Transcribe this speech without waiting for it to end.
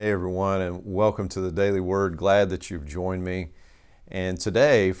Hey everyone, and welcome to the Daily Word. Glad that you've joined me. And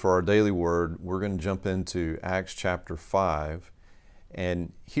today, for our Daily Word, we're going to jump into Acts chapter 5.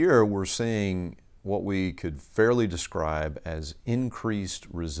 And here we're seeing what we could fairly describe as increased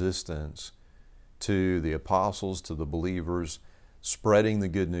resistance to the apostles, to the believers, spreading the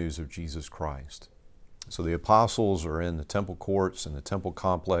good news of Jesus Christ. So the apostles are in the temple courts and the temple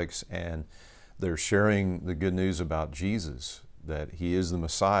complex, and they're sharing the good news about Jesus, that he is the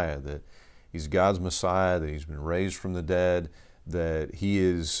Messiah, that he's God's Messiah, that he's been raised from the dead, that he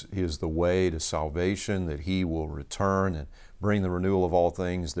is the way to salvation, that he will return and bring the renewal of all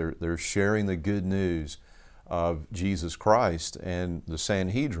things. They're sharing the good news of Jesus Christ. And the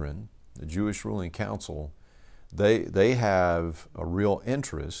Sanhedrin, the Jewish ruling council, they have a real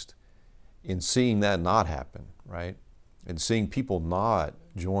interest in seeing that not happen, right? And seeing people not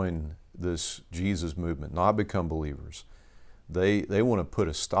join this Jesus movement, not become believers. They want to put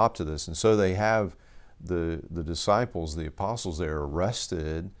a stop to this. And so they have the disciples, the apostles, they're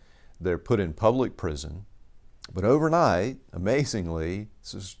arrested, they're put in public prison. But overnight, amazingly,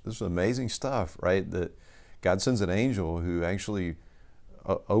 this is amazing stuff, right? That God sends an angel who actually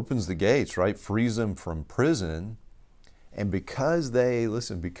opens the gates, right? Frees them from prison. And because they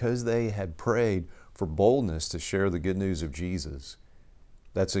had prayed for boldness to share the good news of Jesus,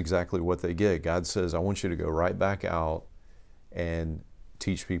 that's exactly what they get. God says, I want you to go right back out and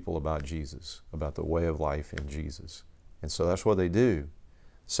teach people about Jesus, about the way of life in Jesus. And so that's what they do.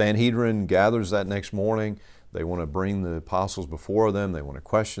 Sanhedrin gathers that next morning. They want to bring the apostles before them. They want to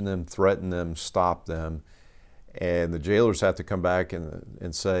question them, threaten them, stop them. And the jailers have to come back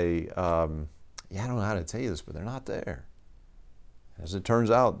and say, I don't know how to tell you this, but they're not there. As it turns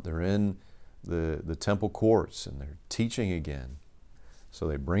out, they're in the temple courts and they're teaching again. So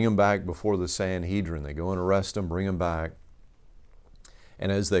they bring them back before the Sanhedrin. They go and arrest them, bring them back.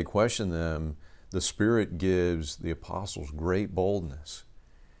 And as they question them, the Spirit gives the apostles great boldness.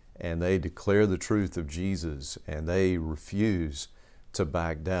 And they declare the truth of Jesus, and they refuse to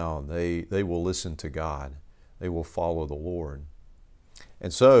back down. They will listen to God. They will follow the Lord.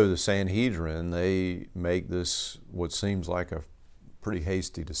 And so the Sanhedrin, they make this what seems like a pretty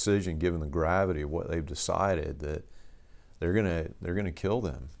hasty decision given the gravity of what they've decided, that they're going to kill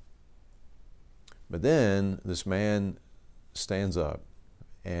them. But then this man stands up.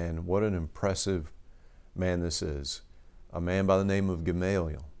 And what an impressive man this is. A man by the name of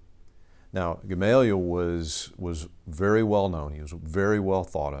Gamaliel. Now, Gamaliel was very well known. He was very well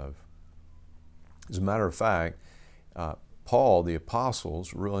thought of. As a matter of fact, Paul the Apostle,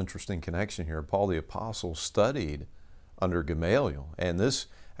 real interesting connection here, Paul the Apostle studied under Gamaliel. And this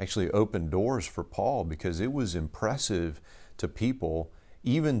actually opened doors for Paul because it was impressive to people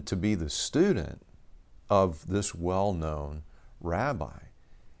even to be the student of this well-known rabbi.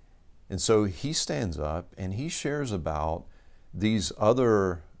 And so he stands up and he shares about these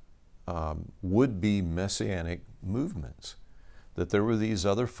other would-be messianic movements, that there were these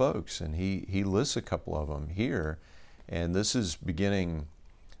other folks, and he lists a couple of them here. And this is beginning,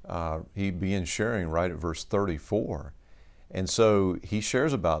 he begins sharing right at verse 34. And so he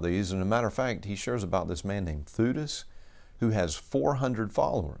shares about these, and as a matter of fact, he shares about this man named Theudas, who has 400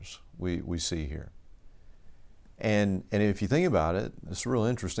 followers, we see here. And if you think about it, it's a real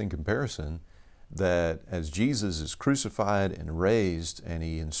interesting comparison that as Jesus is crucified and raised and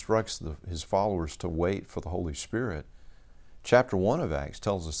he instructs his followers to wait for the Holy Spirit, chapter 1 of Acts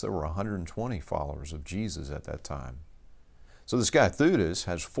tells us there were 120 followers of Jesus at that time. So this guy Theudas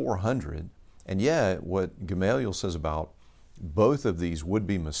has 400, and yet what Gamaliel says about both of these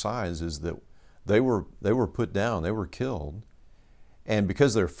would-be messiahs is that they were put down, they were killed. And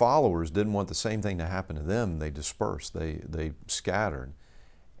because their followers didn't want the same thing to happen to them, they dispersed, they scattered,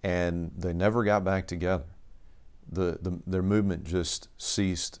 and they never got back together. Their movement just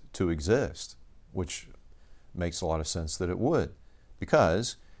ceased to exist, which makes a lot of sense that it would.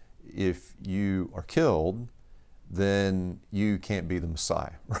 Because if you are killed, then you can't be the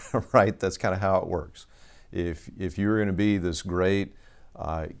Messiah, right? That's kind of how it works. If you're going to be this great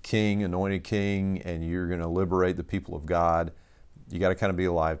king, anointed king, and you're going to liberate the people of God, you got to kind of be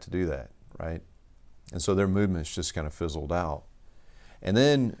alive to do that, right? And so their movements just kind of fizzled out. And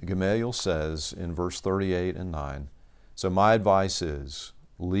then Gamaliel says in verse 38 and 9, so my advice is,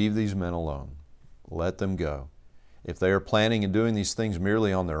 leave these men alone. Let them go. If they are planning and doing these things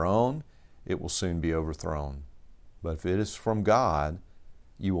merely on their own, it will soon be overthrown. But if it is from God,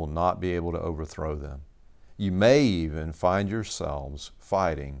 you will not be able to overthrow them. You may even find yourselves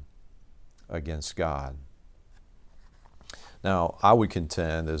fighting against God. Now, I would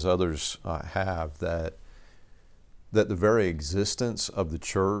contend, as others have, that that the very existence of the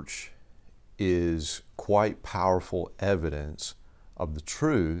church is quite powerful evidence of the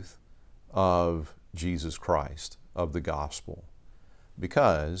truth of Jesus Christ, of the gospel.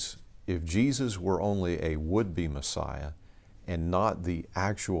 Because if Jesus were only a would-be Messiah and not the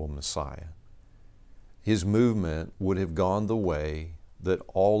actual Messiah, his movement would have gone the way that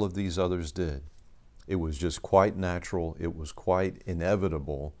all of these others did. It was just quite natural, it was quite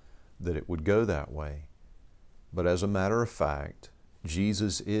inevitable that it would go that way. But as a matter of fact,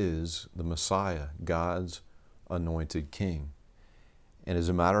 Jesus is the Messiah, God's anointed King. And as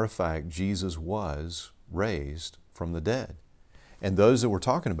a matter of fact, Jesus was raised from the dead. And those that we're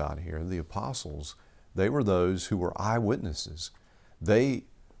talking about here, the apostles, they were those who were eyewitnesses. They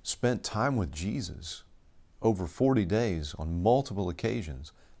spent time with Jesus over 40 days on multiple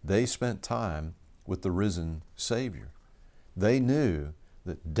occasions. They spent time with the risen Savior. They knew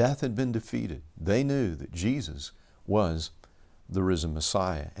that death had been defeated. They knew that Jesus was the risen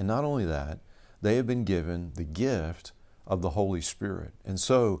Messiah. And not only that, they have been given the gift of the Holy Spirit. And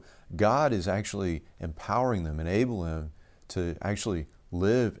so God is actually empowering them, enabling them to actually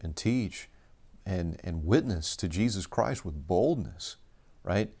live and teach and witness to Jesus Christ with boldness,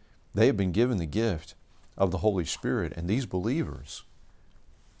 right? They have been given the gift of the Holy Spirit, and these believers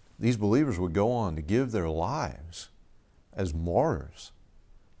would go on to give their lives as martyrs.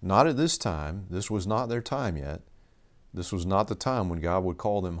 Not at this time. This was not their time yet. This was not the time when God would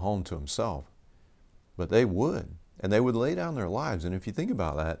call them home to Himself. But they would, and they would lay down their lives. And if you think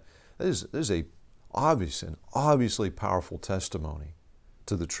about that, there's a obvious and obviously powerful testimony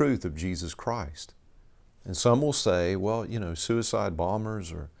to the truth of Jesus Christ. And some will say, well, suicide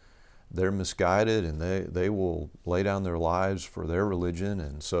bombers they're misguided and they will lay down their lives for their religion.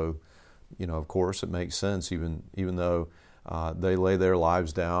 And so, of course, it makes sense, even though they lay their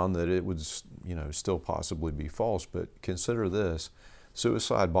lives down, that it would, still possibly be false. But consider this,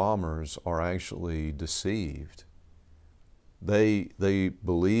 suicide bombers are actually deceived. They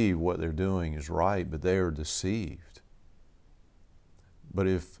believe what they're doing is right, but they are deceived. But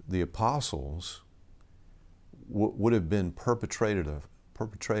if the apostles would have been perpetrating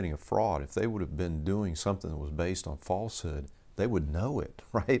a fraud, if they would have been doing something that was based on falsehood, they would know it,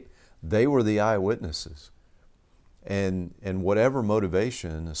 right? They were the eyewitnesses. And whatever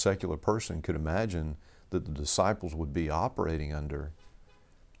motivation a secular person could imagine that the disciples would be operating under,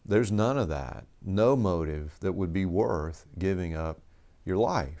 there's none of that, no motive that would be worth giving up your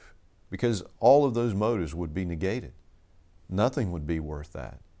life, because all of those motives would be negated. Nothing would be worth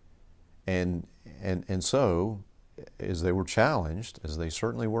that. And so, as they were challenged, as they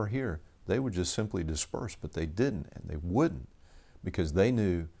certainly were here, they would just simply disperse, but they didn't, and they wouldn't, because they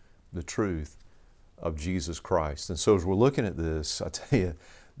knew the truth of Jesus Christ. And so as we're looking at this, I tell you,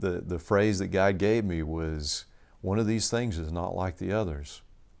 the phrase that God gave me was, one of these things is not like the others,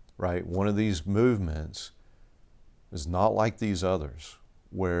 right? One of these movements is not like these others,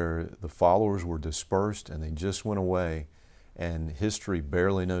 where the followers were dispersed and they just went away and history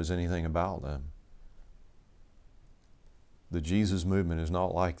barely knows anything about them. The Jesus movement is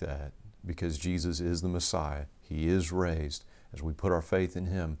not like that, because Jesus is the Messiah. He is raised. As we put our faith in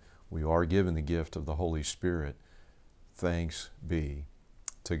Him, we are given the gift of the Holy Spirit. Thanks be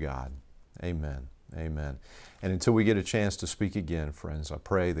to God. Amen. Amen. And until we get a chance to speak again, friends, I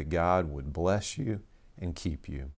pray that God would bless you and keep you.